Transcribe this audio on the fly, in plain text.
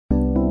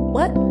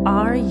What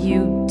are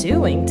you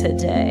doing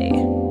today?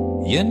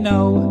 You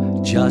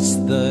know,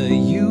 just the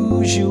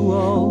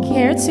usual.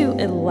 Care to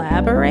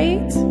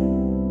elaborate?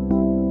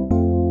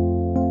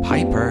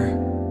 Piper.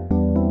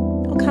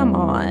 Oh, come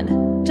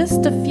on.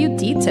 Just a few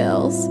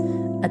details.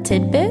 A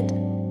tidbit?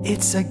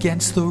 It's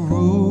against the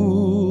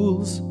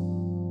rules.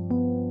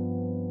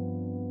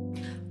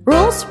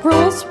 Rules,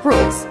 rules,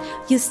 rules.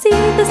 You see,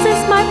 this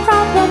is my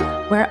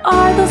problem. Where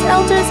are those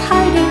elders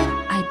hiding?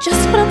 I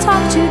just want to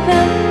talk to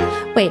them.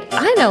 Wait,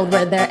 I know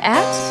where they're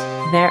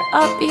at. They're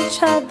up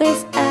each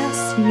other's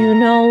ass. You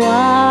know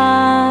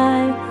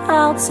why?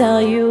 I'll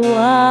tell you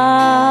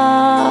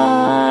why.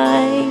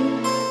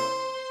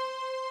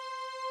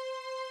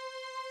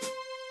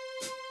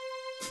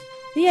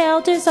 The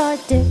elders are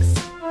dicks.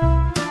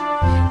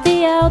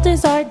 The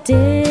elders are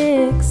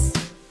dicks.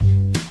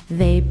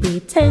 They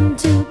pretend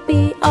to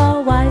be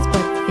all wise,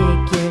 but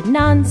figure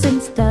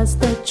nonsense does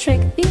the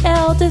trick. The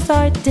elders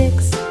are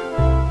dicks.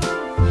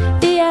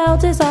 The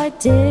elders are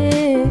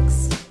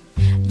dicks.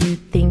 You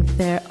think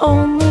they're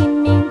only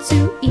mean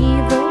to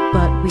evil,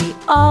 but we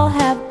all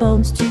have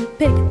bones to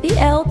pick. The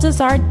elders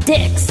are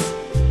dicks.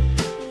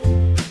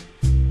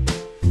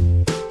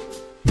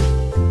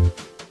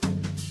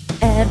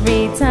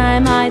 Every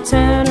time I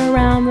turn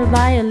around, we're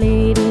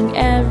violating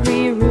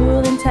every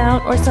rule in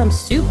town, or some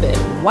stupid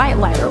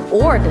Witchlighter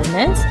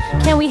ordinance.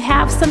 Can we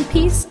have some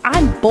peace?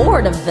 I'm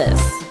bored of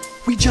this.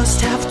 We just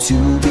have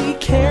to be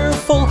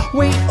careful.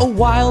 Wait a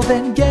while,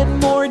 then get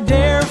more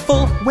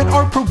dareful. When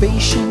our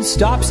probation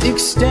stops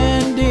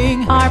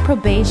extending. Our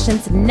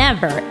probation's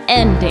never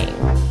ending.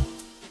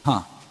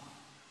 Huh.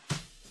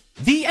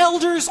 The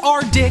elders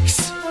are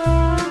dicks.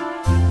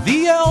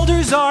 The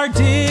elders are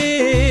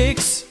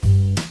dicks.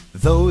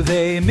 Though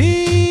they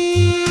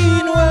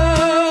mean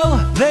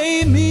well,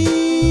 they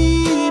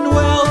mean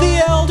well.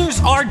 The elders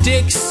are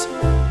dicks.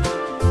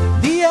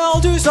 The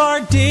elders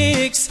are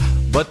dicks.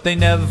 But they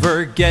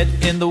never get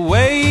in the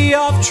way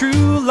of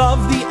true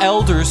love. The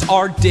elders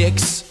are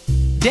dicks.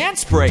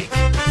 Dance break.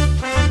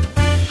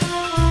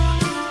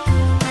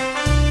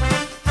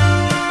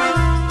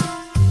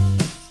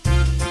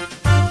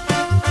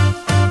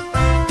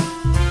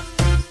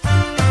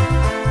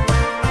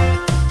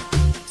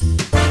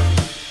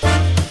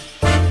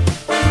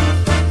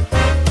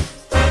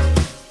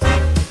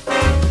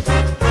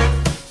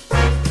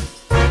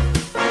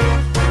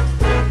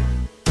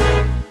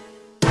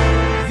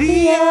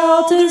 The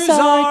elders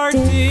are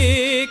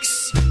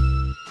dicks.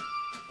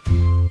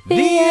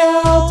 The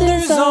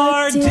elders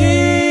are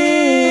dicks.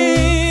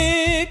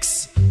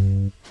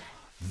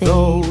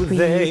 Though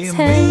they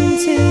pretend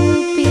to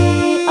be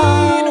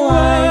all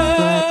wise,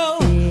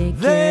 but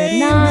figure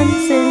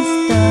nonsense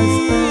does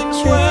the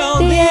trick. Well,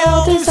 the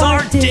elders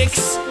are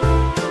dicks.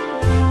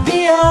 The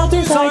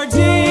elders are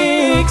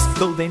dicks.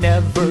 Though they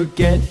never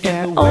get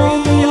in the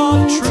way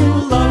of true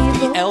love.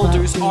 The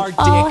elders are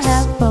dicks.